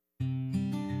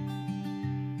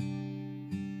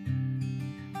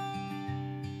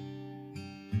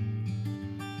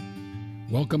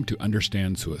Welcome to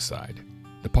Understand Suicide,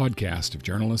 the podcast of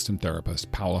journalist and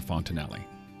therapist Paola Fontanelli.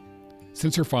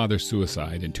 Since her father's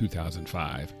suicide in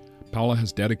 2005, Paola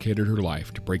has dedicated her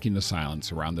life to breaking the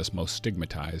silence around this most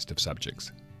stigmatized of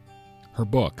subjects. Her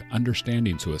book,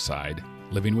 Understanding Suicide,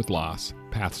 Living with Loss,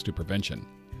 Paths to Prevention,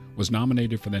 was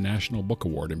nominated for the National Book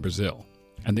Award in Brazil,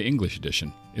 and the English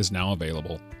edition is now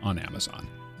available on Amazon.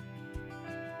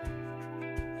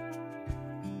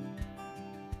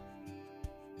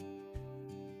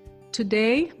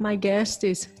 Today, my guest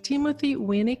is Timothy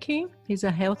Winnicke. He's a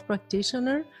health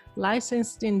practitioner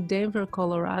licensed in Denver,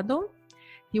 Colorado.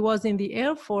 He was in the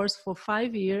Air Force for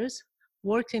 5 years,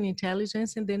 worked in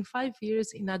intelligence, and then 5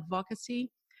 years in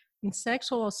advocacy in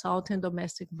sexual assault and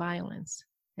domestic violence.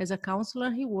 As a counselor,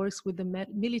 he works with the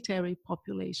military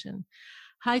population.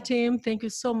 Hi, Tim. Thank you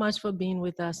so much for being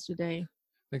with us today.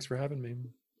 Thanks for having me.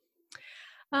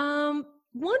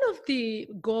 One of the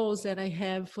goals that I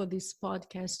have for this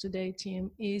podcast today,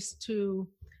 Tim, is to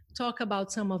talk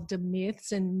about some of the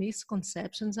myths and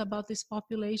misconceptions about this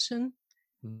population.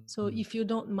 Mm-hmm. So if you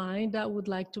don't mind, I would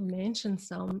like to mention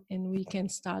some, and we can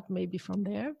start maybe from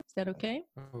there. Is that okay?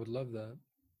 I would love that.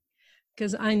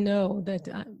 Because I know that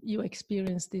you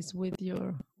experience this with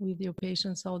your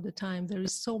patients all the time. There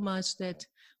is so much that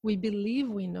we believe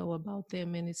we know about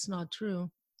them, and it's not true.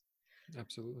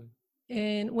 Absolutely.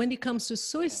 And when it comes to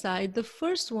suicide, the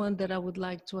first one that I would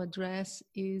like to address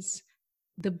is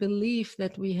the belief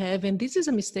that we have, and this is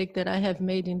a mistake that I have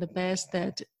made in the past,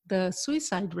 that the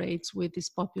suicide rates with this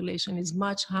population is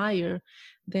much higher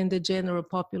than the general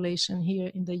population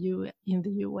here in the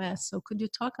U.S. So could you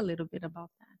talk a little bit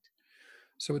about that?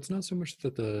 So it's not so much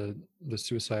that the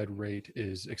suicide rate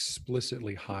is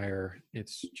explicitly higher.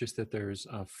 It's just that there's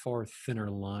a far thinner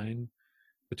line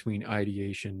between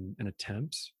ideation and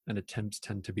attempts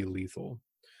tend to be lethal.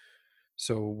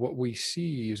 So what we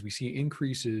see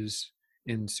increases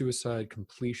in suicide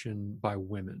completion by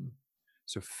women.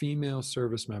 So female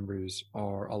service members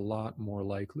are a lot more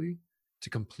likely to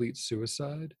complete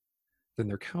suicide than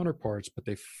their counterparts, but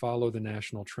they follow the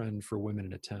national trend for women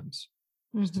in attempts.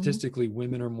 Mm-hmm. Statistically,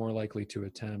 women are more likely to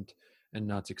attempt and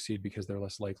not succeed because they're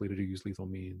less likely to use lethal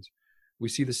means. We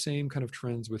see the same kind of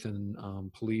trends within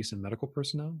police and medical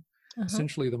personnel. Uh-huh.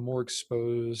 Essentially, the more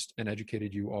exposed and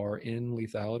educated you are in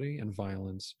lethality and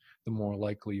violence, the more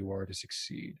likely you are to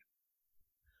succeed.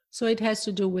 So it has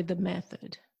to do with the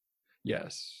method.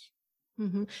 Yes.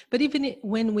 Mm-hmm. But even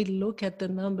when we look at the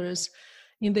numbers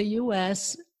in the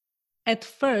U.S., at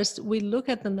first, we look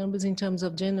at the numbers in terms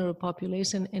of general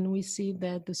population, and we see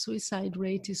that the suicide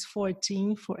rate is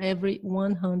 14 for every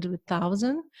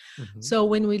 100,000. Mm-hmm. So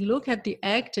when we look at the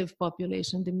active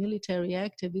population, the military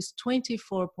active is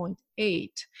 24.8.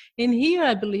 And here,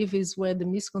 I believe, is where the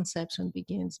misconception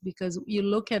begins, because you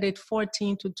look at it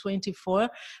 14 to 24,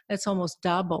 that's almost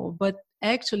double. But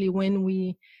actually, when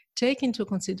we take into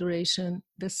consideration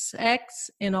the sex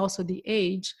and also the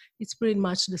age, it's pretty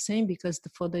much the same, because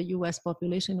for the U.S.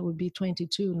 population, it would be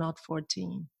 22, not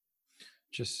 14.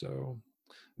 Just so.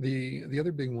 The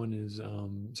other big one is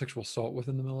sexual assault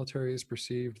within the military is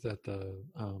perceived that the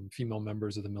female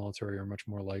members of the military are much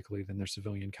more likely than their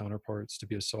civilian counterparts to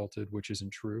be assaulted, which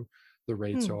isn't true. The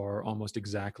rates are almost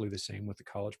exactly the same with the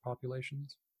college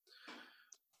populations.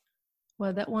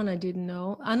 Well, that one I didn't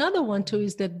know. Another one, too,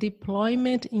 is that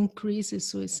deployment increases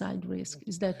suicide risk.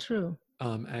 Is that true?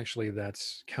 Actually,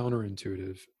 that's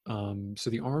counterintuitive. So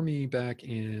the Army back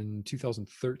in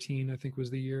 2013, I think was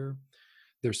the year,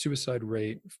 their suicide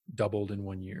rate doubled in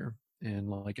 1 year. And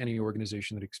like any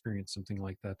organization that experienced something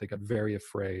like that, they got very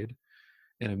afraid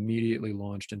and immediately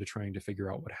launched into trying to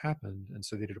figure out what happened. And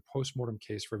so they did a postmortem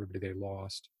case for everybody they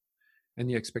lost. And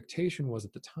the expectation was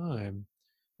at the time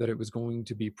that it was going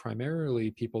to be primarily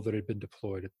people that had been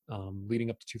deployed. Leading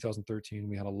up to 2013,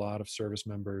 we had a lot of service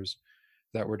members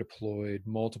that were deployed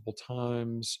multiple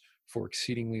times for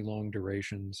exceedingly long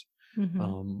durations,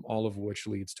 all of which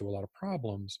leads to a lot of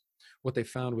problems. What they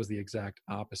found was the exact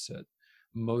opposite.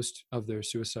 Most of their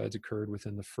suicides occurred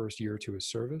within the first year or two of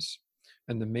service,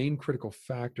 and the main critical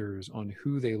factors on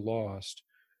who they lost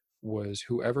was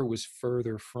whoever was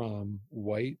further from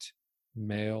white,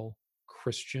 male,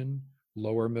 Christian,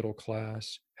 lower middle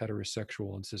class,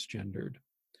 heterosexual, and cisgendered.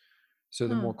 So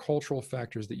the more cultural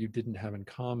factors that you didn't have in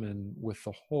common with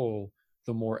the whole,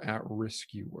 the more at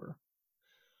risk you were.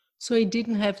 So it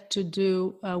didn't have to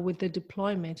do with the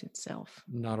deployment itself?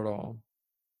 Not at all.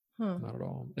 Not at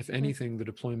all. If anything, the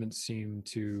deployment seemed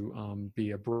to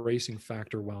be a bracing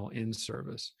factor while in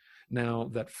service. Now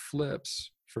that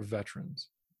flips for veterans.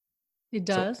 It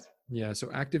does? Yeah, so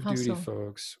active How duty so?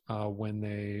 folks, when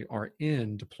they are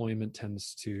in deployment,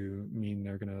 tends to mean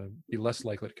they're going to be less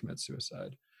likely to commit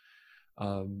suicide.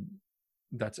 Um,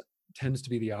 that tends to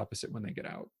be the opposite when they get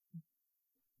out,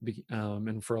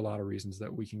 and for a lot of reasons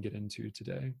that we can get into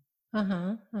today.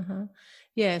 Uh-huh, uh-huh.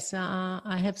 Yes,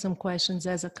 I have some questions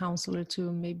as a counselor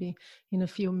too, maybe in a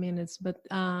few minutes. But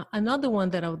another one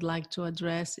that I would like to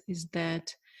address is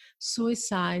that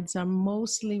suicides are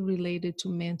mostly related to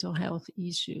mental health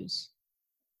issues.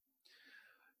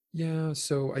 Yeah,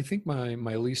 so I think my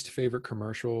least favorite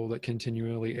commercial that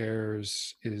continually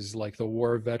airs is like the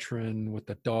war veteran with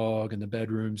the dog in the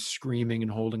bedroom screaming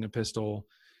and holding a pistol.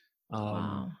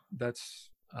 Wow. That's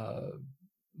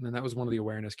and that was one of the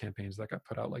awareness campaigns that got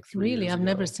put out like 3 Really? years I've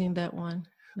never ago. seen that one.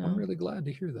 I'm No. really glad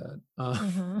to hear that.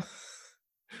 Uh-huh.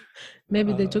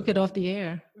 Maybe they Uh, took it off the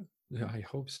air. yeah, I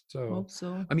hope so. Hope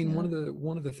so. I mean, Yeah.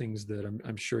 one of the things that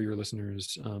I'm sure your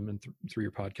listeners and through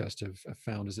your podcast have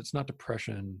found is it's not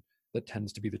depression that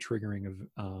tends to be the triggering of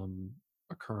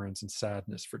occurrence and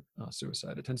sadness for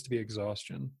suicide. It tends to be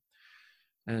exhaustion.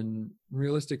 And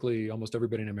realistically, almost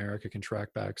everybody in America can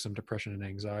track back some depression and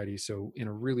anxiety. So, in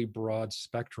a really broad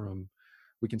spectrum,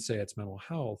 we can say it's mental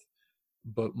health.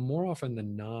 But more often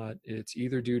than not, it's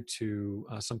either due to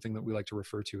something that we like to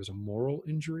refer to as a moral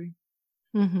injury,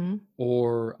 Mm-hmm.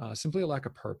 or simply a lack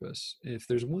of purpose. If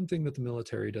there's one thing that the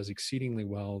military does exceedingly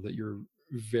well that you're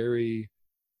very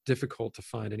difficult to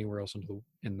find anywhere else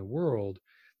in the world,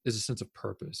 is a sense of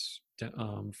purpose.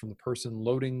 From the person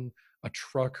loading a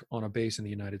truck on a base in the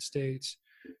United States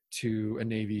to a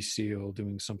Navy SEAL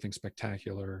doing something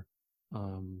spectacular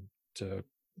to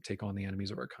take on the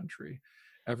enemies of our country.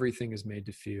 Everything is made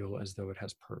to feel as though it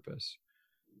has purpose.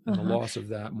 And the Uh-huh. loss of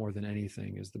that, more than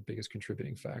anything, is the biggest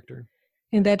contributing factor.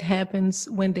 And that happens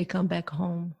when they come back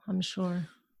home, I'm sure.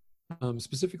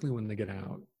 Specifically when they get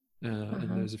out. And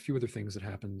Uh-huh. there's a few other things that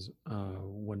happens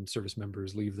when service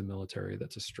members leave the military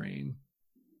that's a strain.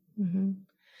 Mm-hmm.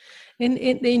 And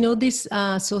you know, this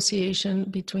association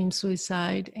between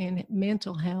suicide and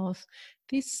mental health,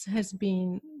 this has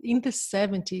been in the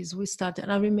 70s. We started,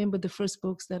 I remember the first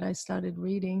books that I started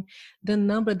reading, the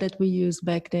number that we used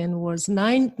back then was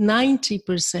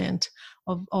 90%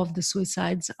 of the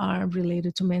suicides are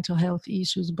related to mental health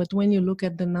issues. But when you look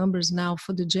at the numbers now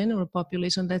for the general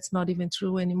population, that's not even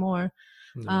true anymore.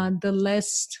 No. The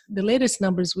latest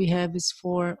numbers we have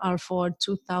are for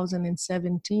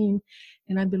 2017,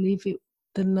 and I believe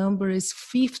the number is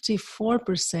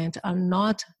 54% are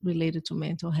not related to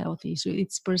mental health issue.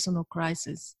 It's personal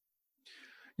crisis.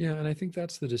 Yeah, and I think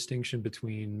that's the distinction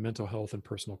between mental health and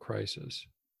personal crisis.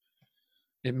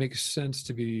 It makes sense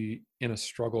to be in a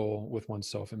struggle with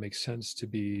oneself. It makes sense to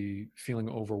be feeling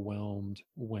overwhelmed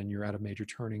when you're at a major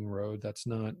turning road.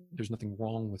 There's nothing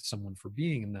wrong with someone for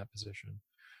being in that position.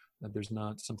 That there's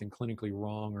not something clinically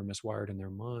wrong or miswired in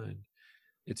their mind.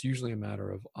 It's usually a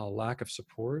matter of a lack of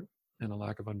support and a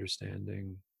lack of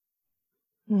understanding.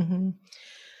 Mm-hmm.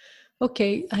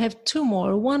 Okay, I have two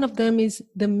more. One of them is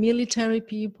the military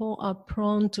people are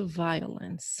prone to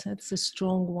violence. That's a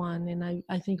strong one, and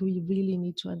I think we really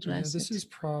need to Yeah, address this it. is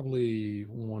probably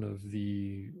one of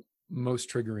the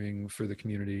most triggering for the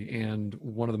community and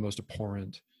one of the most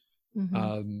abhorrent. Mm-hmm.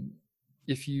 Um,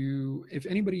 if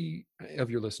anybody of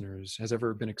your listeners has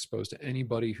ever been exposed to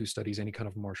anybody who studies any kind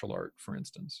of martial art, for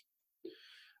instance,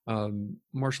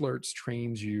 martial arts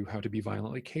trains you how to be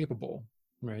violently capable,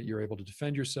 right? You're able to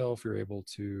defend yourself, you're able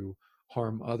to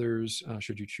harm others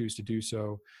should you choose to do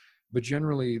so. But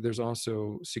generally, there's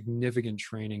also significant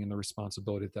training and the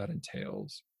responsibility that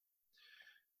entails.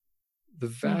 The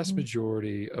vast Mm-hmm.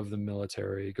 majority of the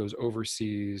military goes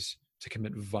overseas to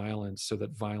commit violence so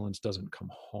that violence doesn't come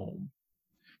home.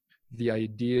 The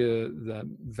idea that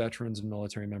veterans and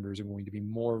military members are going to be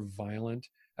more violent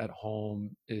at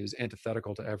home is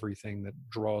antithetical to everything that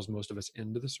draws most of us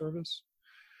into the service.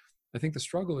 I think the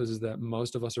struggle is that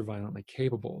most of us are violently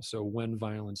capable. So when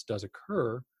violence does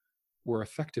occur, we're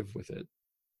effective with it.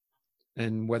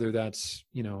 And whether that's,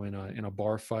 in a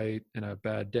bar fight, in a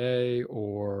bad day,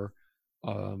 or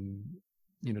um,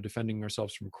 defending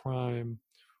ourselves from crime,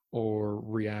 or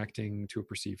reacting to a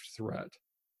perceived threat,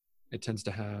 it tends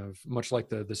to have, much like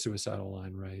the suicidal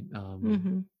line, right?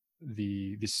 Mm-hmm.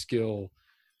 The skill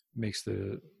makes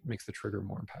the trigger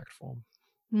more impactful.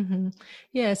 Mm-hmm.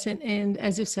 Yes, and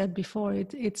as you said before,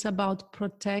 it's about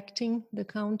protecting the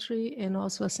country and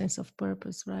also a sense of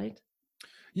purpose, right?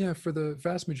 Yeah, for the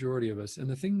vast majority of us, and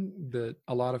the thing that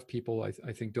a lot of people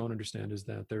I think don't understand is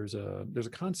that there's a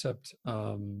concept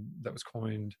that was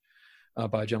coined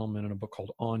by a gentleman in a book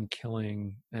called On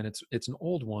Killing, and it's an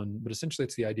old one, but essentially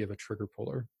it's the idea of a trigger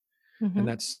puller. And Mm-hmm.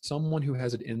 that's someone who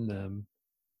has it in them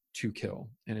to kill.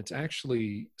 And it's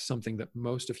actually something that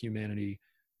most of humanity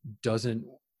doesn't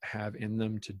have in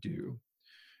them to do.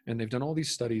 And they've done all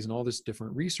these studies and all this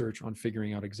different research on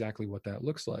figuring out exactly what that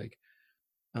looks like.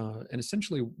 And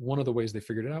essentially, one of the ways they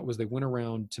figured it out was they went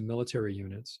around to military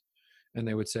units, and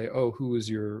they would say, "Oh, who's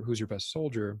your best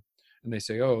soldier?" And they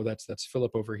say, "Oh, that's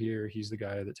Philip over here. He's the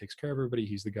guy that takes care of everybody.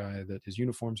 He's the guy that his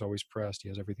uniform's always pressed. He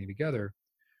has everything together."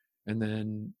 And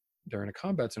then they're in a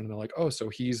combat zone, and they're like, "Oh, so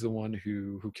he's the one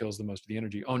who kills the most of the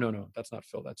energy. Oh, no, that's not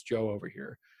Phil. That's Joe over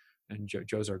here, and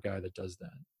Joe's our guy that does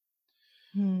that."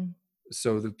 Mm.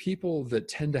 So the people that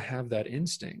tend to have that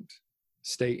instinct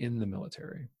stay in the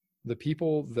military. The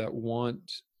people that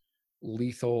want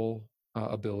lethal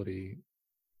ability,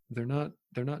 they're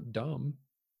not dumb,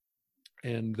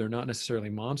 and they're not necessarily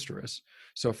monstrous.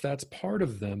 So if that's part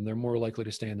of them, they're more likely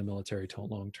to stay in the military till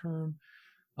long term.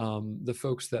 The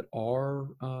folks that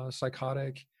are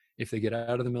psychotic, if they get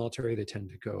out of the military, they tend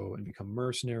to go and become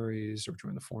mercenaries or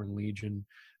join the Foreign Legion.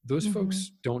 Those Mm-hmm.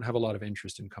 folks don't have a lot of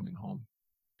interest in coming home.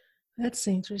 That's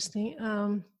interesting.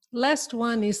 Last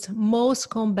one is most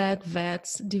combat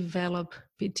vets develop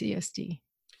PTSD.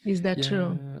 Is that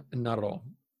true? Yeah, not at all.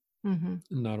 Mm-hmm.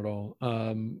 Not at all.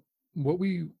 What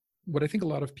we, what I think a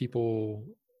lot of people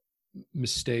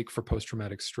mistake for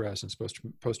post-traumatic stress and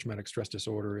post-traumatic stress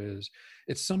disorder is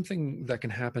it's something that can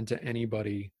happen to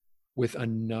anybody with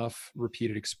enough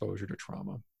repeated exposure to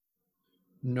trauma.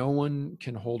 No one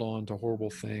can hold on to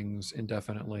horrible things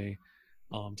indefinitely,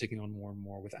 taking on more and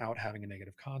more without having a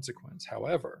negative consequence.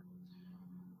 However,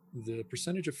 the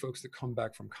percentage of folks that come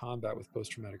back from combat with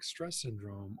post-traumatic stress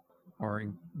syndrome are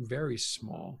very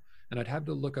small. And I'd have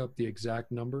to look up the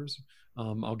exact numbers.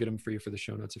 I'll get them for you for the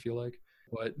show notes if you like.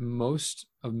 But most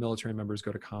of military members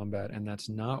go to combat, and that's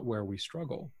not where we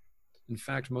struggle. In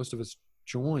fact, most of us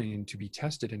join to be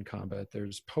tested in combat.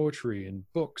 There's poetry and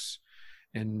books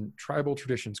and tribal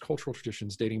traditions, cultural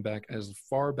traditions dating back as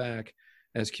far back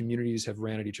as communities have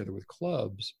ran at each other with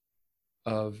clubs,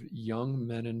 of young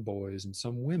men and boys and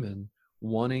some women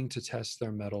wanting to test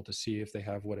their mettle to see if they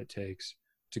have what it takes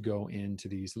to go into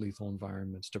these lethal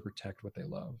environments to protect what they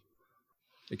love.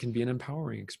 It can be an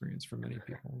empowering experience for many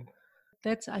people.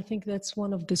 I think that's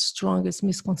one of the strongest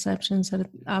misconceptions that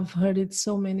I've heard it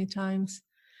so many times.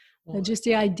 Well, Just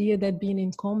the idea that being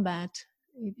in combat,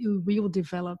 you will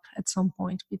develop at some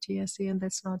point PTSD, and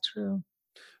that's not true.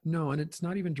 no, and it's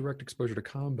not even direct exposure to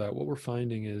combat. What we're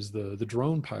finding is the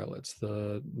drone pilots,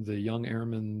 the young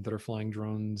airmen that are flying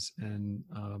drones and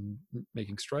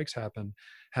making strikes happen,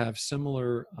 have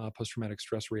similar post-traumatic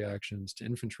stress reactions to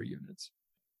infantry units.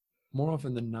 More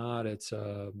often than not, it's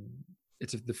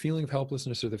the feeling of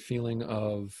helplessness or the feeling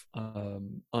of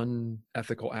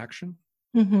unethical action.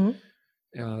 Mm-hmm.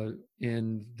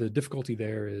 And the difficulty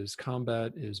there is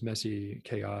combat is messy,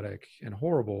 chaotic, and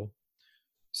horrible.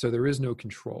 So there is no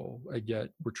control. Yet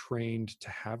we're trained to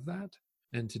have that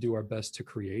and to do our best to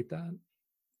create that.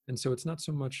 And so it's not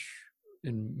so much,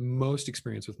 in most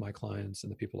experience with my clients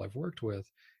and the people I've worked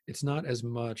with, it's not as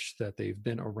much that they've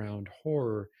been around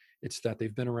horror, it's that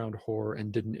they've been around horror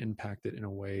and didn't impact it in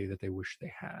a way that they wish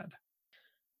they had.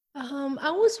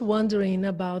 I was wondering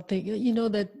about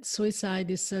that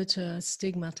suicide is such a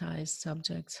stigmatized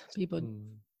subject. People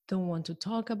don't want to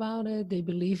talk about it. They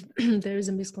believe there is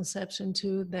a misconception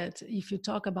too that if you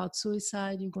talk about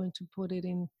suicide, you're going to put it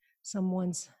in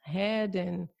someone's head,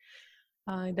 and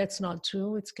that's not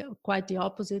true. It's quite the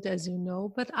opposite, as you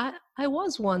know. But I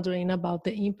was wondering about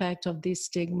the impact of this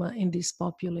stigma in this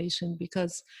population,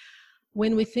 because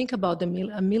when we think about a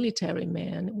military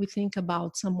man, we think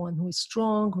about someone who is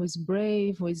strong, who is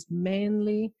brave, who is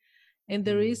manly. And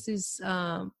there is this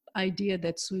idea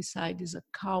that suicide is a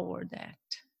coward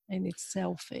act and it's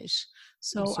selfish.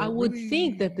 So I would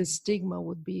think that the stigma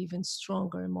would be even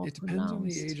stronger and more pronounced. It depends on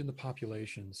the age and the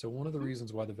population. So one of the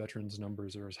reasons why the veterans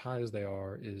numbers are as high as they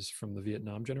are is from the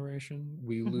Vietnam generation.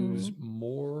 We lose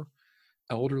more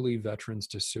elderly veterans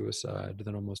to suicide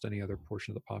than almost any other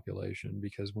portion of the population,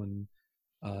 because when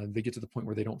they get to the point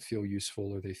where they don't feel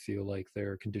useful, or they feel like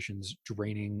their conditions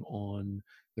draining on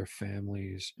their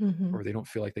families, or they don't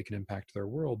feel like they can impact their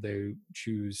world, they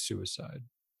choose suicide.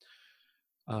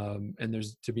 And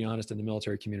there's, to be honest, in the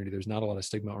military community, there's not a lot of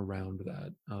stigma around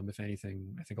that. If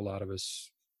anything, I think a lot of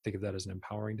us think of that as an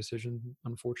empowering decision,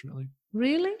 unfortunately.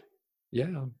 Really?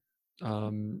 Yeah.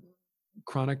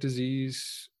 Chronic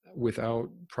disease without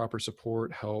proper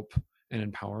support, help,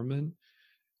 and empowerment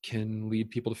can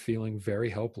lead people to feeling very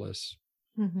helpless.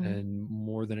 And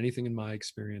more than anything, in my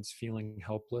experience, feeling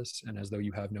helpless and as though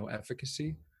you have no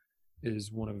efficacy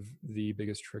is one of the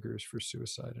biggest triggers for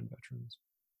suicide in veterans.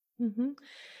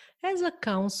 As a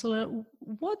counselor,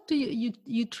 what do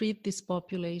you treat this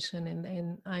population?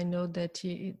 And I know that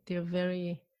they're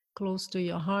very close to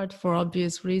your heart for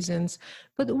obvious reasons,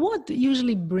 but what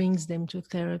usually brings them to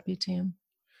therapy, Tim?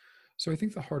 So I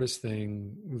think the hardest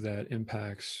thing that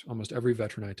impacts almost every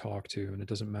veteran I talk to, and it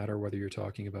doesn't matter whether you're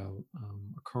talking about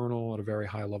a colonel at a very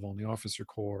high level in the officer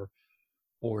corps,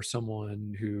 or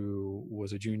someone who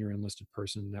was a junior enlisted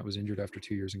person that was injured after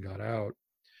 2 years and got out.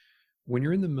 When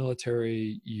you're in the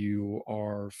military, you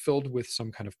are filled with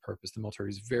some kind of purpose. The military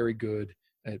is very good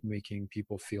at making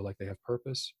people feel like they have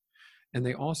purpose. And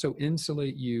they also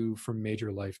insulate you from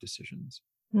major life decisions.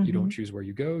 You don't Mm-hmm. choose where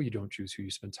you go, you don't choose who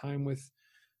you spend time with,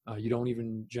 you don't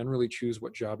even generally choose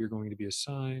what job you're going to be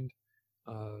assigned.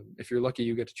 If you're lucky,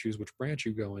 you get to choose which branch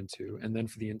you go into. And then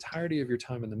for the entirety of your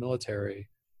time in the military,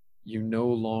 you no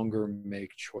longer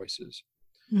make choices.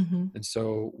 Mm-hmm. And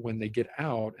so when they get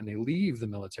out and they leave the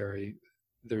military,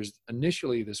 there's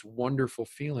initially this wonderful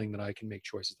feeling that I can make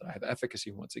choices, that I have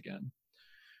efficacy once again.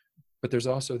 But there's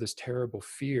also this terrible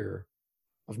fear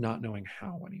of not knowing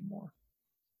how anymore.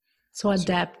 So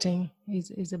adapting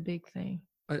is a big thing.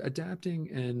 Adapting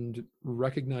and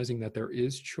recognizing that there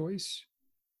is choice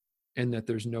and that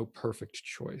there's no perfect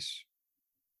choice.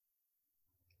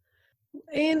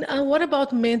 And what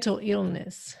about mental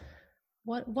illness?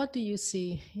 What do you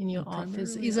see in your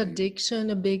office? Is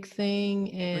addiction a big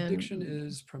thing? And addiction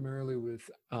is primarily with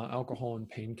alcohol and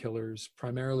painkillers,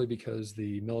 primarily because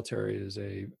the military is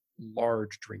a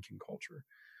large drinking culture.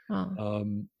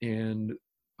 And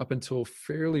up until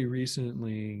fairly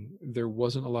recently, there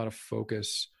wasn't a lot of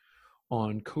focus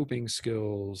on coping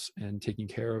skills and taking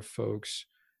care of folks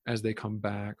as they come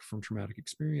back from traumatic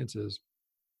experiences.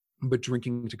 But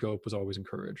drinking to cope was always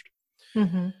encouraged.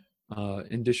 Mm-hmm.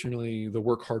 Additionally, the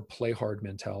work hard, play hard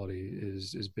mentality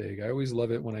is big. I always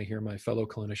love it when I hear my fellow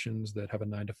clinicians that have a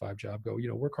 9-to-5 job go,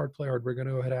 work hard, play hard. We're going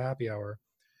to go hit a happy hour.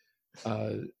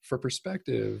 For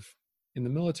perspective, in the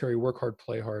military, work hard,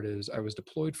 play hard is I was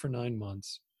deployed for 9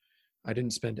 months. I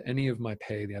didn't spend any of my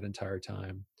pay that entire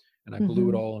time. And I blew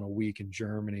it all in a week in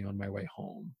Germany on my way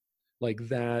home. Like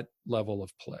that level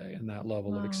of play and that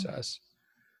level of excess.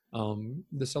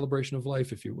 The celebration of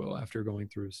life, if you will, after going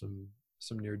through some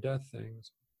near-death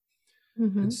things.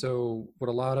 Mm-hmm. And so what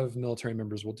a lot of military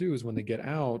members will do is when they get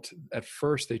out, at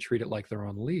first they treat it like they're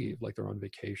on leave, like they're on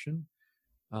vacation.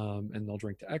 And they'll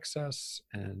drink to excess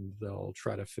and they'll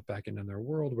try to fit back into their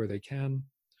world where they can.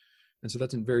 And so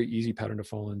that's a very easy pattern to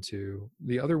fall into.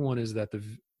 The other one is that the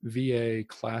VA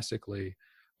classically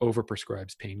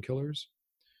overprescribes painkillers.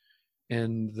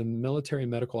 And the military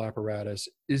medical apparatus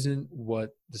isn't what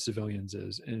the civilians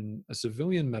is. In a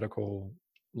civilian medical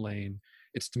lane,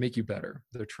 it's to make you better.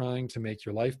 They're trying to make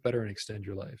your life better and extend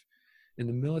your life. In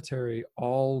the military,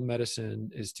 all medicine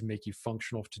is to make you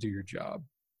functional to do your job.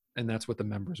 And that's what the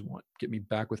members want. Get me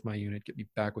back with my unit, get me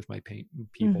back with my people.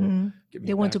 Mm-hmm. Get me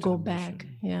they want back to go back.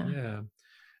 Yeah. Yeah.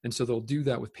 And so they'll do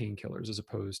that with painkillers as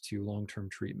opposed to long-term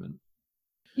treatment.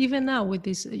 Even now with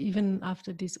this, even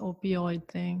after this opioid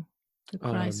thing, the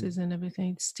crisis and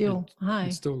everything, it's still high.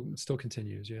 It still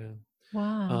continues. Yeah.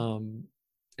 Wow.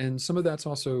 And some of that's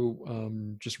also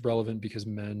just relevant because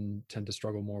men tend to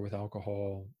struggle more with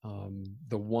alcohol.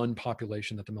 The one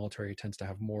population that the military tends to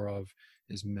have more of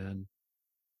is men.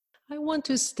 I want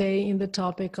to stay in the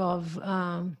topic of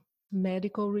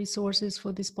medical resources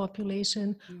for this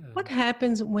population. Yeah. What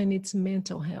happens when it's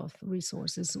mental health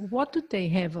resources? What do they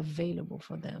have available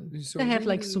for them? So they have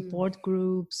like support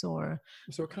groups or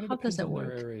so it kind of how does that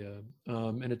work? Their area,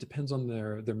 and it depends on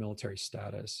their military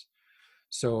status.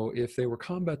 So if they were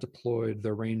combat deployed,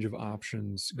 their range of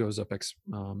options goes up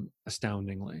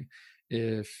astoundingly.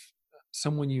 If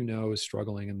someone is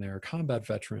struggling and they're a combat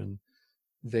veteran,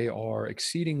 they are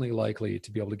exceedingly likely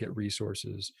to be able to get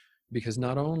resources because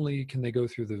not only can they go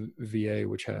through the VA,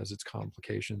 which has its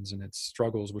complications and its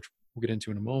struggles, which we'll get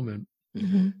into in a moment,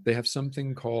 they have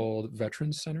something called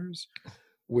veteran centers,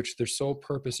 which their sole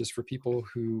purpose is for people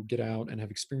who get out and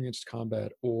have experienced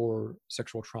combat or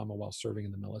sexual trauma while serving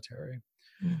in the military.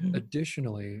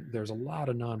 Additionally, there's a lot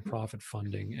of nonprofit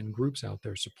funding and groups out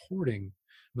there supporting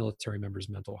military members'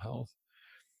 mental health.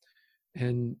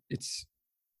 And it's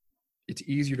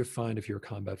easier to find if you're a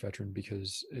combat veteran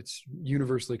because it's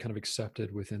universally kind of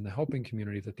accepted within the helping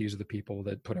community that these are the people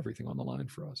that put everything on the line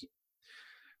for us.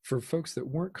 For folks that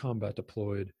weren't combat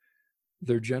deployed,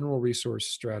 their general resource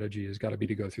strategy has got to be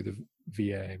to go through the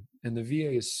VA, and the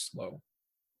VA is slow.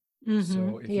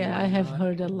 So I have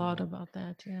heard a lot about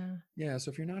that. Yeah.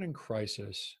 So if you're not in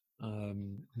crisis,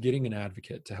 getting an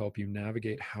advocate to help you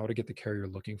navigate how to get the care you're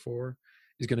looking for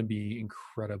is going to be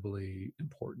incredibly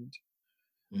important.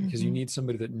 because you need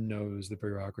somebody that knows the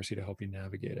bureaucracy to help you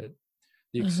navigate it.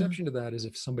 The exception to that is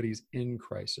if somebody's in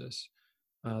crisis.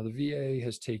 The VA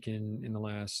has taken, in the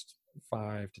last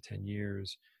 5 to 10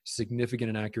 years, significant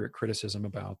and accurate criticism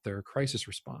about their crisis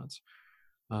response,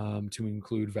 to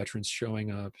include veterans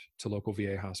showing up to local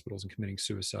VA hospitals and committing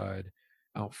suicide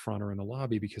out front or in the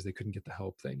lobby because they couldn't get the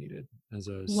help they needed, as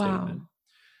a statement.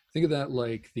 Think of that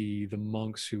like the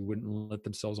monks who wouldn't let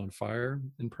themselves on fire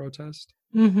in protest.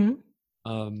 To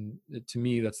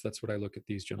me, that's what I look at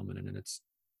these gentlemen in, and it's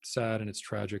sad and it's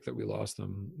tragic that we lost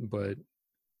them, but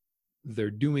their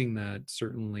doing that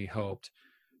certainly helped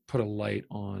put a light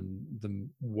on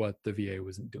what the VA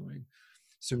wasn't doing.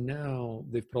 So now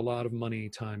they've put a lot of money,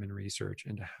 time, and research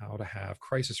into how to have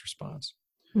crisis response.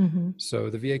 So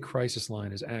the VA crisis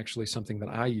line is actually something that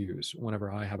I use whenever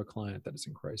I have a client that is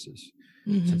in crisis.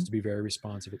 It tends to be very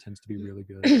responsive. It tends to be really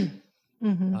good.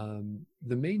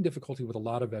 The main difficulty with a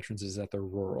lot of veterans is that they're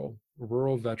rural.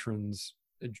 Rural veterans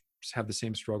have the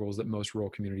same struggles that most rural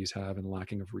communities have, and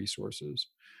lacking of resources.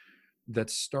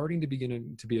 That's starting to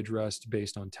begin to be addressed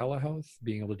based on telehealth.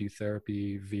 Being able to do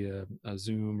therapy via a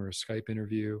Zoom or a Skype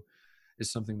interview is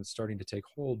something that's starting to take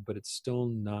hold, but it's still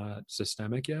not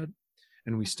systemic yet.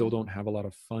 And we still don't have a lot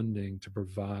of funding to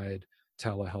provide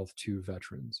telehealth to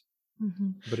veterans,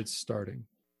 but it's starting.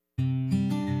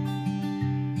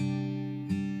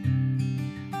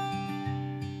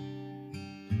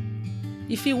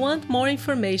 If you want more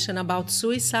information about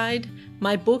suicide,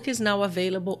 my book is now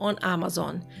available on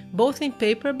Amazon, both in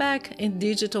paperback and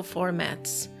digital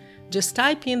formats. Just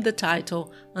type in the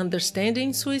title,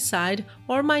 Understanding Suicide,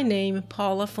 or my name,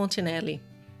 Paula Fontinelli.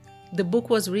 The book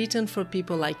was written for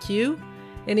people like you,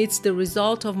 and it's the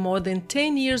result of more than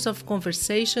 10 years of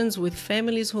conversations with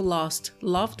families who lost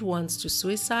loved ones to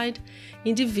suicide,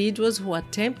 individuals who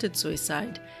attempted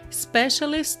suicide,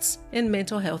 specialists, and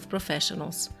mental health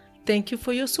professionals. Thank you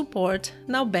for your support.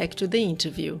 Now back to the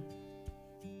interview.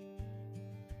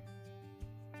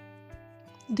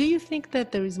 Do you think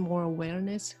that there is more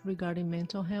awareness regarding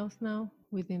mental health now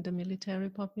within the military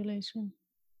population?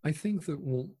 I think that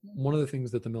one of the things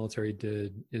that the military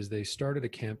did is they started a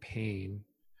campaign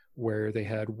where they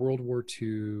had World War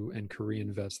II and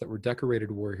Korean vets that were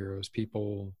decorated war heroes,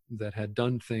 people that had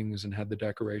done things and had the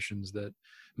decorations that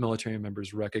military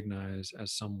members recognize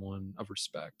as someone of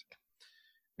respect.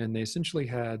 And they essentially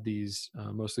had these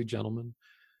mostly gentlemen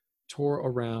tour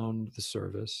around the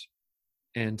service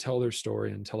and tell their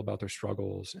story and tell about their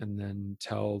struggles, and then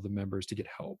tell the members to get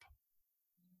help.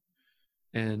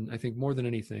 And I think more than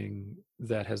anything,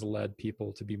 that has led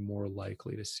people to be more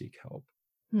likely to seek help.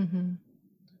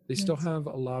 They still have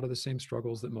a lot of the same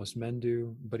struggles that most men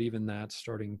do, but even that's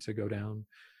starting to go down.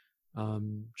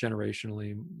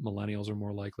 Generationally, millennials are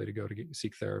more likely to go to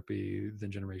seek therapy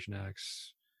than Generation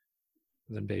X,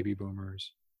 than baby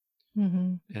boomers,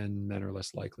 and men are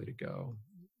less likely to go.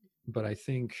 But I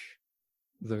think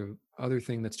the other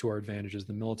thing that's to our advantage is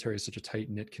the military is such a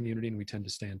tight-knit community, and we tend to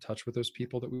stay in touch with those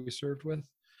people that we served with.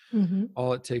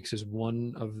 All it takes is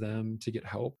one of them to get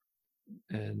help,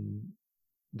 and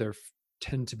they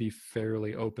tend to be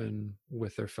fairly open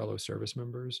with their fellow service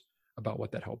members about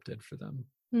what that help did for them.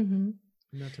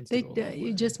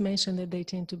 You just mentioned that they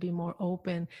tend to be more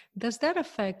open. Does that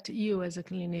affect you as a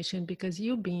clinician? Because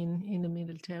you've been in the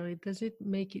military, does it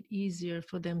make it easier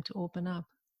for them to open up?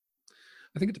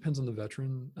 I think it depends on the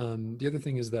veteran. The other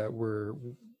thing is that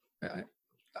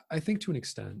I think to an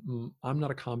extent, I'm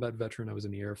not a combat veteran. I was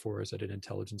in the Air Force. I did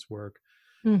intelligence work.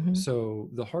 So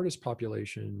the hardest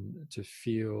population to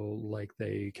feel like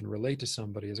they can relate to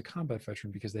somebody is a combat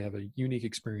veteran, because they have a unique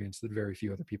experience that very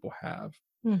few other people have.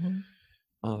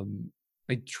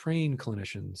 I train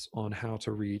clinicians on how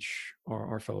to reach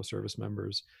our fellow service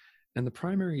members. And the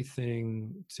primary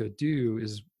thing to do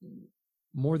is,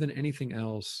 more than anything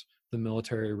else, the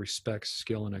military respects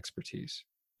skill and expertise.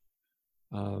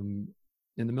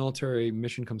 In the military,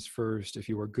 mission comes first. If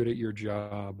you are good at your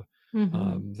job,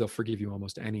 they'll forgive you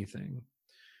almost anything.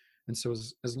 And so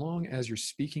as long as you're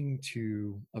speaking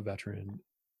to a veteran,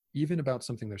 even about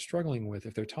something they're struggling with,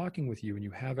 if they're talking with you and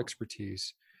you have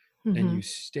expertise, and you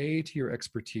stay to your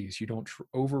expertise, you don't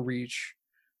overreach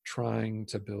trying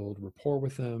to build rapport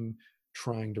with them,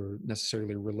 trying to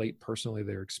necessarily relate personally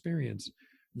their experience,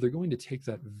 they're going to take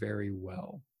that very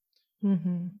well.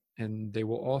 And they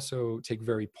will also take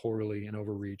very poorly and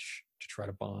overreach to try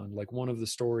to bond. Like, one of the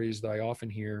stories that I often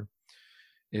hear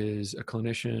is a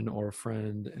clinician or a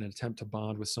friend in an attempt to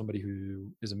bond with somebody who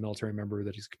is a military member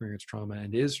that has experienced trauma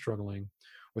and is struggling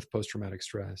with post-traumatic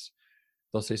stress.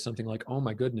 They'll say something like, "Oh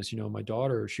my goodness, my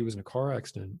daughter, she was in a car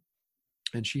accident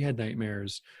and she had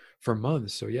nightmares for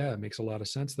months. So yeah, it makes a lot of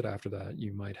sense that after that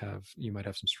you might have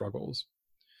some struggles.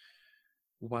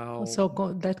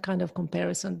 So that kind of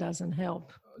comparison doesn't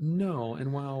help. No,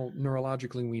 and while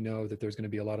neurologically we know that there's going to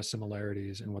be a lot of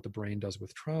similarities in what the brain does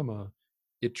with trauma,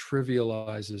 it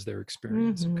trivializes their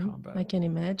experience in combat. I can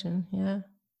imagine. Yeah.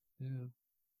 Yeah.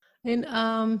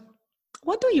 And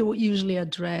what do you usually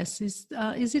address? Is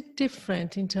it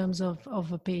different in terms of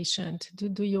a patient?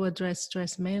 Do you address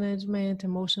stress management,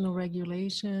 emotional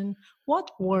regulation? What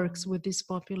works with this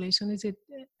population? Is it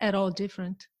at all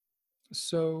different?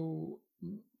 So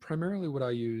primarily what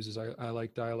I use is I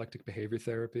like dialectic behavior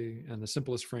therapy. And the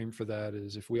simplest frame for that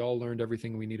is if we all learned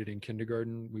everything we needed in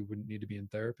kindergarten, we wouldn't need to be in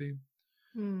therapy.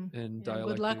 And yeah,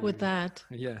 good luck with that.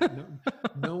 Yeah,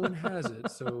 no one has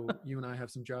it. So you and I have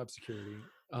some job security.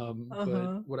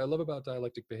 But what I love about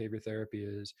dialectic behavior therapy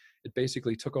is it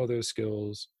basically took all those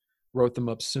skills, wrote them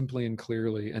up simply and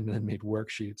clearly, and then made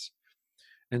worksheets.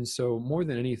 And so more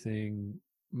than anything,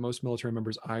 most military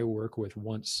members I work with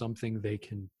want something they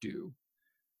can do.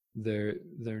 They're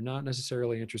not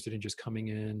necessarily interested in just coming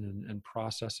in and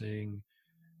processing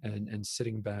and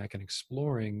sitting back and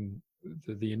exploring.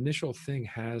 The initial thing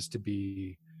has to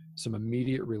be some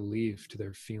immediate relief to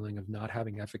their feeling of not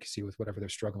having efficacy with whatever they're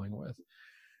struggling with.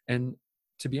 And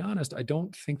to be honest, I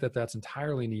don't think that that's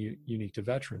entirely unique to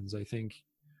veterans. I think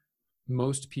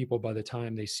most people, by the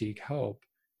time they seek help,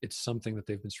 it's something that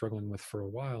they've been struggling with for a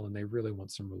while and they really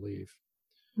want some relief.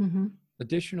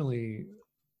 Additionally,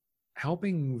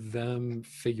 helping them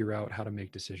figure out how to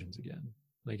make decisions again.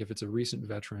 Like if it's a recent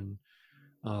veteran,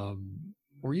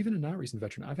 or even a not recent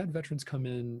veteran. I've had veterans come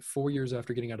in 4 years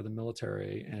after getting out of the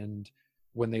military, and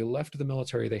when they left the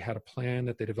military, they had a plan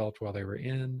that they developed while they were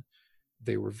in.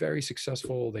 They were very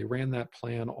successful. They ran that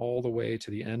plan all the way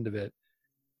to the end of it,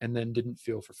 and then didn't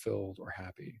feel fulfilled or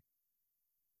happy.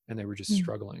 And they were just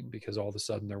struggling because all of a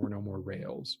sudden there were no more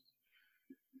rails.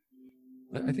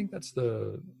 I think that's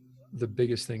the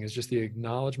biggest thing, is just the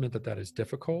acknowledgement that that is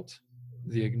difficult,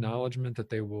 the acknowledgement that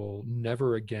they will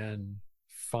never again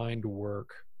find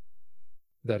work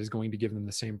that is going to give them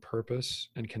the same purpose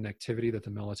and connectivity that the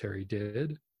military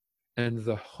did, and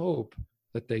the hope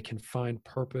that they can find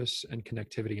purpose and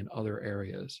connectivity in other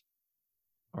areas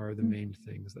are the main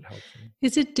things that help them.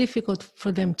 Is it difficult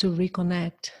for them to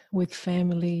reconnect with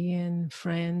family and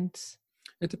friends?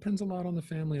 It depends a lot on the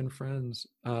family and friends.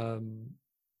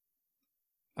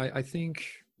 I think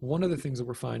one of the things that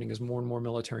we're finding is more and more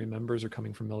military members are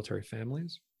coming from military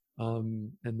families.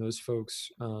 And those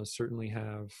folks certainly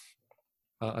have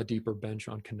a deeper bench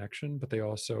on connection, but they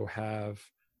also have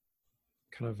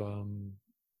kind of,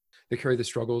 they carry the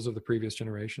struggles of the previous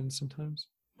generations sometimes.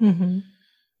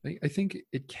 I think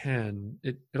it can.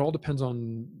 It all depends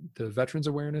on the veterans'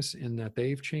 awareness in that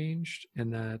they've changed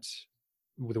and that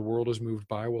the world has moved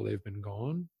by while they've been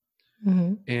gone,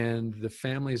 and the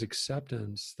family's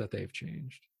acceptance that they've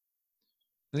changed.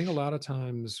 I think a lot of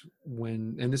times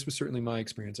and this was certainly my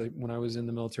experience, when I was in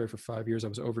the military for 5 years, I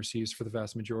was overseas for the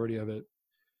vast majority of it.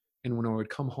 And when I would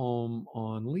come home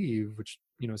on leave, which,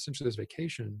 essentially is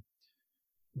vacation,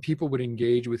 people would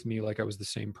engage with me like I was the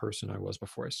same person I was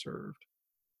before I served.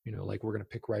 Like we're going to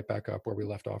pick right back up where we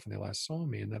left off when they last saw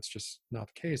me. And that's just not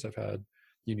the case. I've had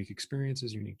unique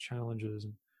experiences, unique challenges,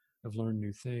 and I've learned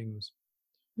new things.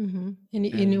 And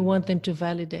you want them to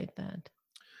validate that?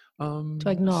 To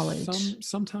acknowledge.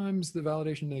 Sometimes the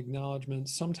validation and acknowledgement,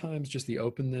 sometimes just the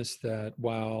openness that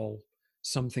while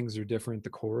some things are different,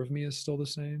 the core of me is still the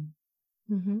same.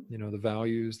 The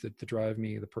values that drive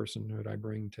me, the personhood I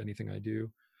bring to anything I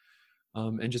do,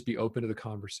 and just be open to the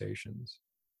conversations.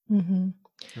 I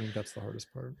think that's the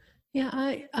hardest part. Yeah,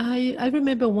 I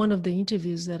remember one of the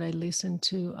interviews that I listened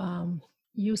to.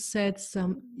 You said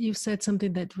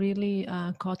something that really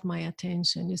caught my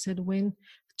attention. You said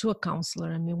to a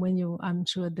counselor, I'm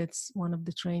sure that's one of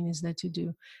the trainings that you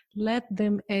do, let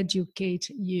them educate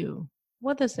you.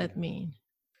 What does that mean?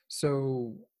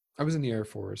 So I was in the Air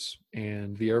Force,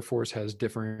 and the Air Force has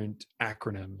different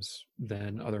acronyms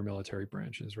than other military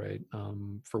branches, right?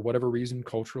 For whatever reason,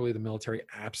 culturally, the military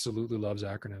absolutely loves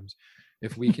acronyms.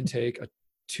 If we can take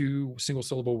 2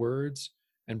 single-syllable words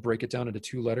and break it down into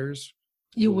 2 letters,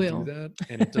 we'll do that.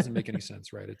 And it doesn't make any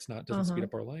sense, right? Doesn't speed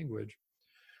up our language.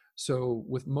 So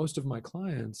with most of my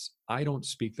clients, I don't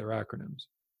speak their acronyms.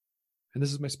 And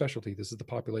this is my specialty. This is the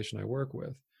population I work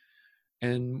with.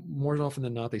 And more often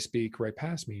than not, they speak right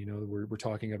past me. We're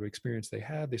talking about experience they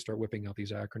had. They start whipping out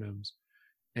these acronyms.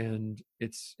 And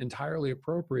it's entirely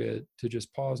appropriate to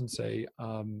just pause and say,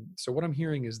 so what I'm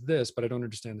hearing is this, but I don't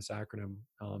understand this acronym.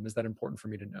 Is that important for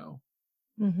me to know?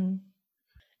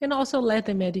 And also let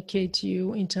them educate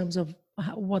you in terms of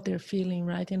what they're feeling,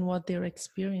 right, and what their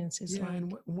experience is Yeah, like.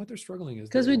 and what they're struggling is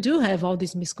Because we do have all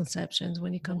these misconceptions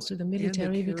when it comes well, to the and they military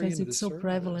carry because into the it's so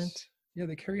prevalent. service. Yeah,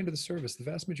 they carry into the service. The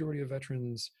vast majority of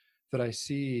veterans that I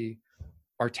see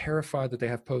are terrified that they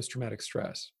have post-traumatic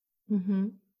stress. Mm-hmm.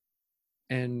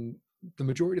 And the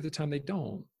majority of the time they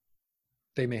don't.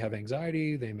 They may have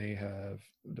anxiety, they may have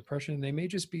depression, they may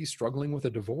just be struggling with a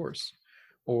divorce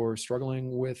or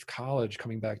struggling with college,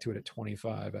 coming back to it at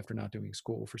 25 after not doing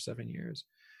school for 7 years.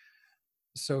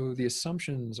 So the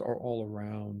assumptions are all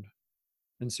around.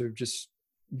 And so just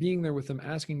being there with them,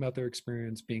 asking about their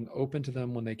experience, being open to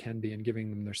them when they can be, and giving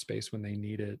them their space when they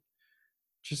need it,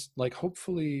 just like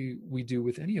hopefully we do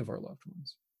with any of our loved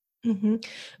ones. Mm-hmm.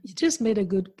 You just made a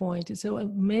good point.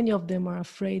 So many of them are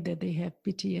afraid that they have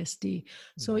PTSD.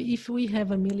 So if we have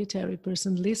a military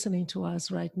person listening to us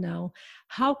right now,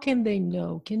 how can they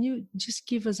know? Can you just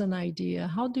give us an idea?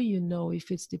 How do you know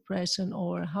if it's depression,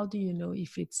 or how do you know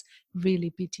if it's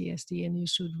really PTSD and you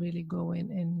should really go in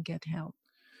and get help?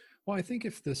 Well, I think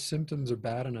if the symptoms are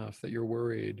bad enough that you're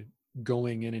worried,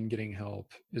 going in and getting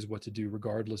help is what to do,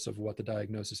 regardless of what the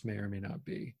diagnosis may or may not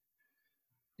be.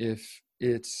 If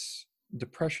it's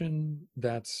depression,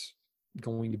 that's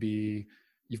going to be,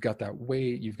 you've got that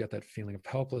weight, you've got that feeling of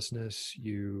helplessness,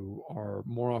 you are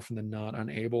more often than not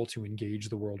unable to engage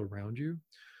the world around you.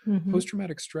 Mm-hmm.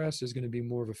 Post-traumatic stress is going to be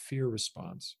more of a fear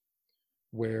response,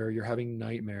 where you're having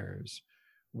nightmares,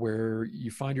 where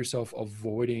you find yourself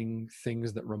avoiding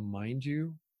things that remind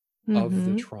you of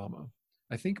the trauma.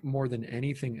 I think more than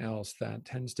anything else, that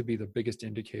tends to be the biggest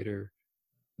indicator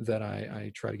that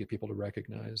I try to get people to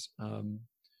recognize.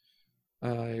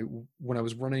 When I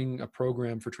was running a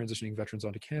program for transitioning veterans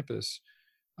onto campus,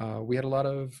 we had a lot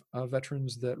of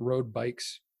veterans that rode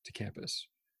bikes to campus,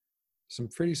 some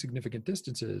pretty significant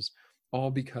distances,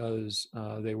 all because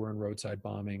they were in roadside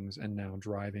bombings and now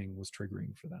driving was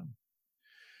triggering for them.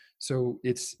 So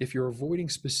it's, if you're avoiding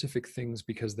specific things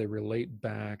because they relate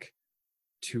back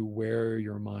to where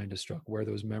your mind is struck, where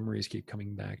those memories keep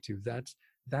coming back to,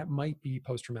 that might be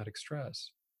post-traumatic stress.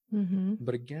 Mm-hmm.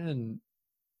 But again,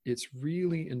 it's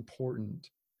really important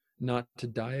not to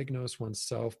diagnose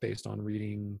oneself based on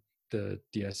reading the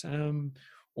DSM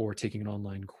or taking an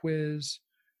online quiz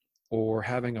or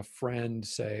having a friend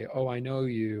say, oh, I know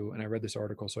you and I read this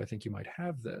article, so I think you might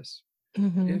have this.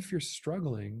 Mm-hmm. If you're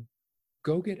struggling,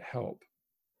 go get help.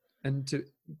 And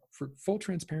for full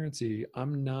transparency,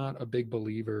 I'm not a big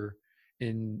believer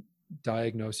in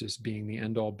diagnosis being the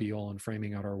end all be all in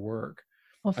framing out our work.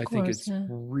 I think it's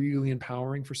really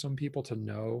empowering for some people to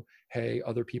know, hey,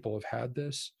 other people have had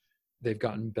this, they've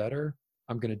gotten better,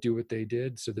 I'm going to do what they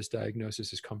did, so this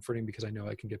diagnosis is comforting because I know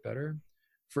I can get better.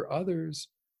 For others,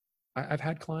 I've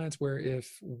had clients where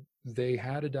if they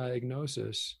had a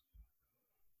diagnosis,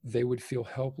 they would feel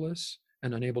helpless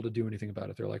and unable to do anything about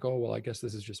it. They're like, oh, well, I guess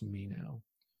this is just me now.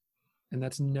 And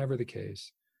that's never the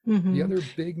case. Mm-hmm. The other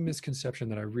big misconception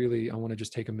that I want to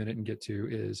just take a minute and get to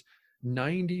is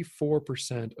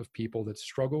 94% of people that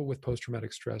struggle with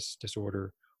post-traumatic stress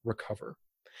disorder recover.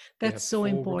 That's so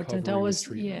important. I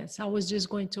was just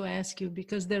going to ask you,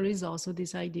 because there is also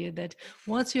this idea that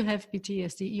once you have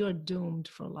PTSD, you're doomed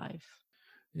for life.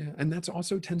 Yeah, and that's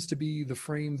also tends to be the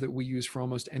frame that we use for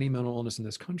almost any mental illness in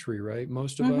this country, right?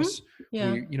 Most of us,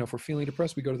 we, if we're feeling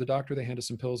depressed, we go to the doctor, they hand us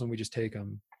some pills and we just take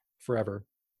them forever.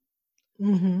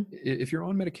 Mm-hmm. If you're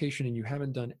on medication and you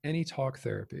haven't done any talk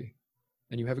therapy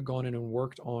and you haven't gone in and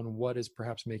worked on what is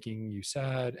perhaps making you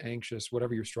sad, anxious,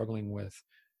 whatever you're struggling with,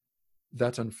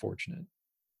 that's unfortunate,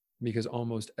 because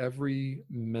almost every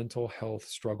mental health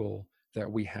struggle that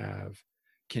we have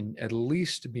can at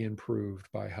least be improved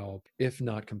by help, if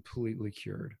not completely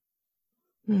cured.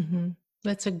 Mm-hmm.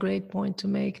 That's a great point to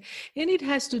make. And it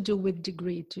has to do with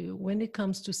degree too, when it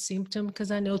comes to symptom,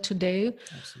 because I know today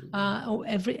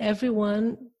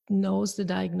everyone knows the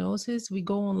diagnosis. We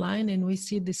go online and we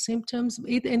see the symptoms,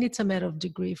 and it's a matter of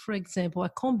degree. For example, a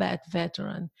combat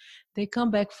veteran, they come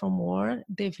back from war,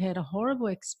 they've had a horrible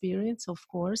experience, of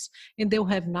course, and they'll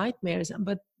have nightmares,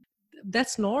 but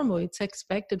that's normal. It's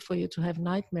expected for you to have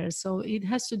nightmares. So it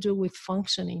has to do with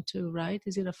functioning too, right?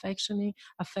 Is it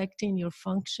affecting your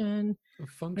function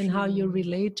and how you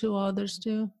relate to others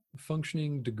too?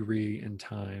 Functioning, degree, and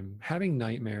time. Having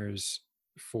nightmares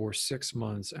for 6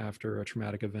 months after a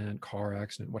traumatic event, car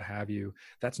accident, what have you,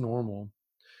 that's normal.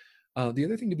 The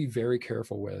other thing to be very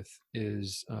careful with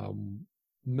is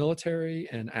military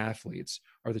and athletes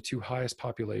are the two highest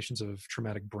populations of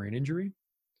traumatic brain injury.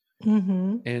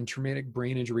 Mm-hmm. And traumatic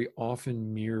brain injury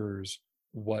often mirrors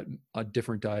what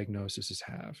different diagnoses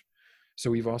have. So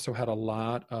we've also had a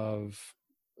lot of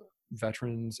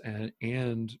veterans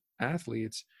and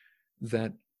athletes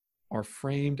that are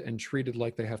framed and treated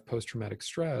like they have post-traumatic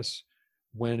stress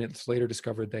when it's later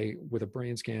discovered with a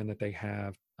brain scan that they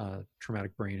have a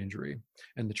traumatic brain injury.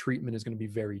 And the treatment is going to be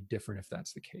very different if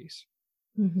that's the case.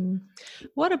 Mm-hmm.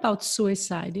 What about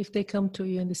suicide? If they come to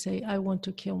you and they say, I want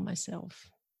to kill myself,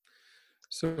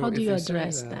 so how do if you they say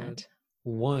address that?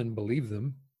 One, believe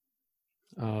them.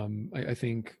 I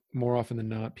think more often than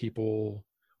not, people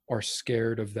are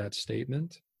scared of that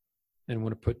statement and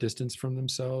want to put distance from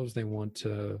themselves. They want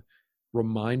to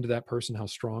remind that person how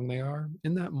strong they are.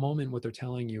 In that moment, what they're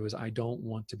telling you is, I don't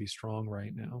want to be strong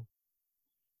right now.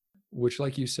 Which,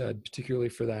 like you said, particularly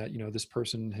for that, this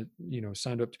person had,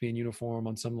 signed up to be in uniform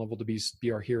on some level to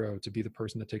be our hero, to be the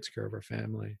person that takes care of our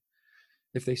family.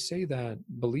 If they say that,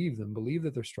 believe them, believe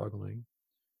that they're struggling.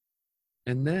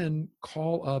 And then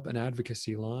call up an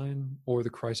advocacy line or the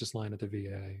crisis line at the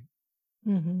VA.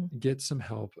 Mm-hmm. Get some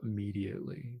help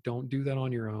immediately. Don't do that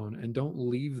on your own, and don't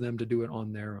leave them to do it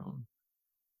on their own.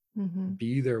 Mm-hmm.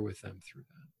 Be there with them through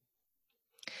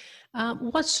that.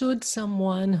 What should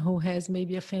someone who has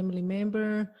maybe a family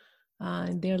member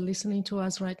and they're listening to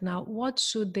us right now, what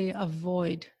should they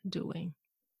avoid doing?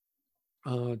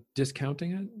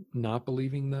 Discounting it, not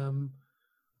believing them,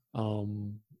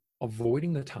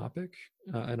 avoiding the topic.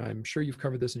 And I'm sure you've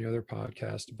covered this in your other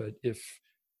podcast, but if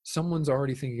someone's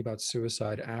already thinking about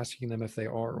suicide, asking them if they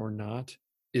are or not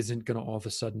isn't going to all of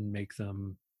a sudden make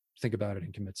them think about it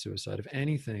and commit suicide. If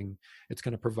anything, it's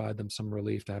going to provide them some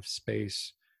relief to have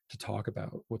space to talk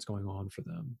about what's going on for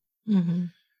them. Mm-hmm.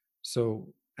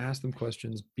 So ask them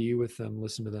questions, be with them,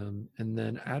 listen to them, and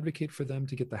then advocate for them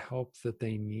to get the help that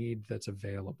they need that's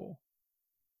available.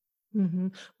 Mm-hmm.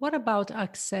 What about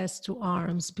access to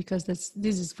arms? Because this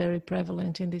is very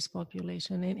prevalent in this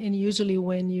population. And usually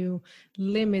when you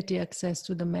limit the access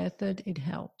to the method, it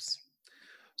helps.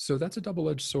 So that's a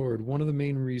double-edged sword. One of the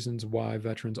main reasons why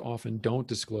veterans often don't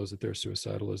disclose that they're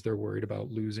suicidal is they're worried about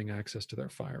losing access to their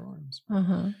firearms.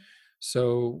 Uh-huh.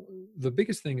 So the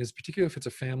biggest thing is, particularly if it's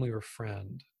a family or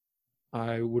friend,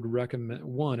 I would recommend,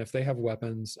 one, if they have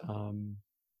weapons,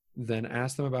 then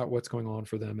ask them about what's going on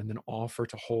for them, and then offer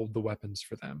to hold the weapons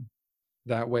for them.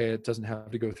 That way it doesn't have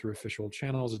to go through official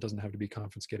channels. It doesn't have to be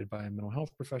confiscated by a mental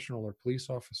health professional or police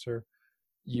officer.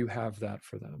 You have that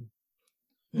for them.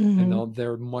 Mm-hmm. And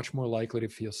they're much more likely to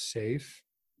feel safe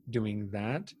doing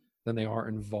that than they are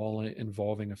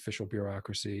involving official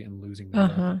bureaucracy and losing their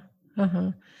weapon.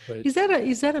 Uh-huh. But Is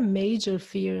that a major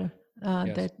fear?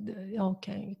 yes.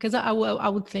 Okay, because I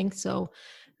would think so,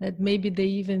 that maybe they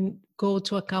even go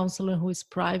to a counselor who is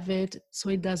private, so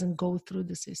it doesn't go through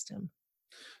the system.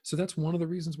 So that's one of the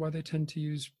reasons why they tend to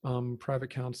use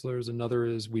private counselors. Another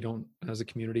is we don't, as a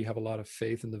community, have a lot of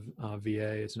faith in the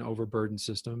VA. It's an overburdened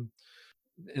system.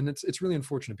 And it's really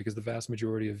unfortunate because the vast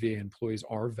majority of VA employees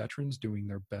are veterans doing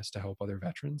their best to help other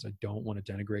veterans. I don't want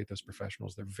to denigrate those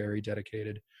professionals. They're very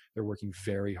dedicated. They're working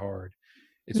very hard.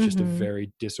 It's just a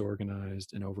very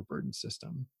disorganized and overburdened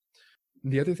system.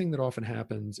 The other thing that often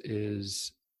happens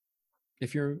is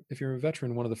if you're a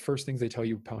veteran, one of the first things they tell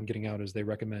you upon getting out is they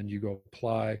recommend you go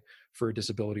apply for a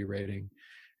disability rating.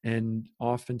 And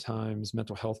oftentimes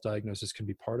mental health diagnosis can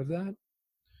be part of that.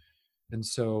 And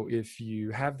so if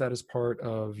you have that as part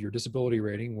of your disability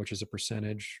rating, which is a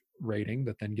percentage rating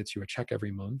that then gets you a check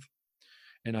every month,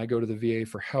 and I go to the VA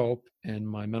for help and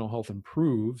my mental health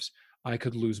improves, I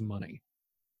could lose money.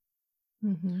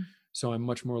 Mm-hmm. So I'm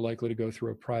much more likely to go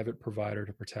through a private provider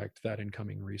to protect that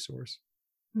incoming resource.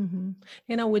 Mm-hmm.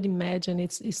 And I would imagine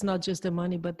it's not just the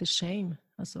money, but the shame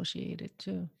associated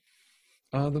too.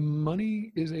 The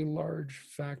money is a large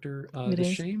factor. The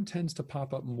shame tends to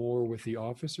pop up more with the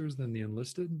officers than the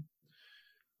enlisted.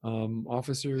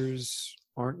 Officers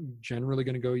aren't generally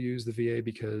going to go use the VA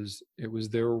because it was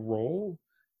their role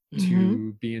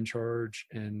to be in charge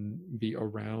and be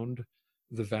around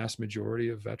the vast majority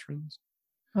of veterans.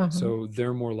 So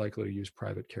they're more likely to use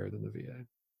private care than the VA.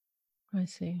 I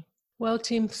see. Well,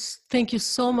 Tim, thank you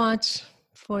so much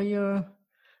for your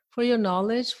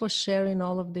knowledge, for sharing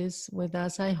all of this with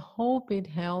us. I hope it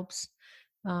helps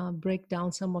break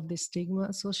down some of the stigma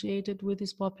associated with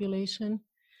this population.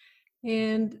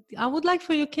 And I would like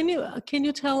for you, can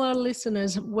you tell our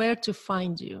listeners where to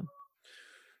find you?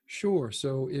 Sure.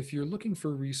 So if you're looking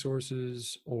for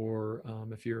resources, or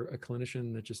if you're a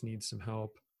clinician that just needs some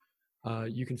help,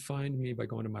 you can find me by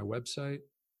going to my website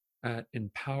at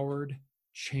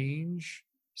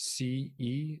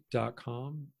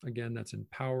empoweredchangece.com. Again, that's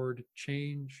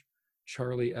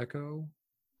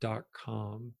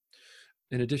empoweredchangecharlieecho.com.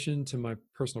 In addition to my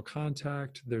personal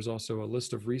contact, there's also a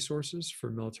list of resources for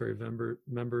military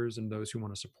members and those who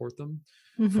want to support them,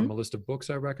 from a list of books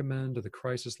I recommend to the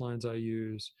crisis lines I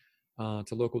use.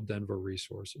 to local Denver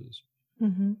resources.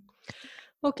 Mm-hmm.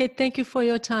 Okay, thank you for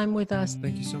your time with us.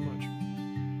 Thank you so much.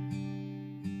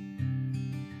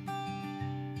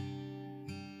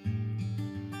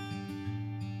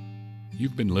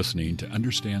 You've been listening to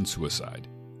Understand Suicide,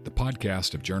 the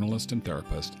podcast of journalist and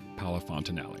therapist Paola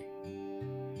Fontanelli.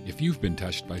 If you've been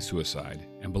touched by suicide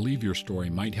and believe your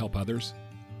story might help others,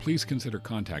 please consider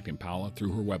contacting Paola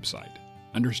through her website,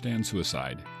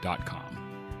 understandsuicide.com.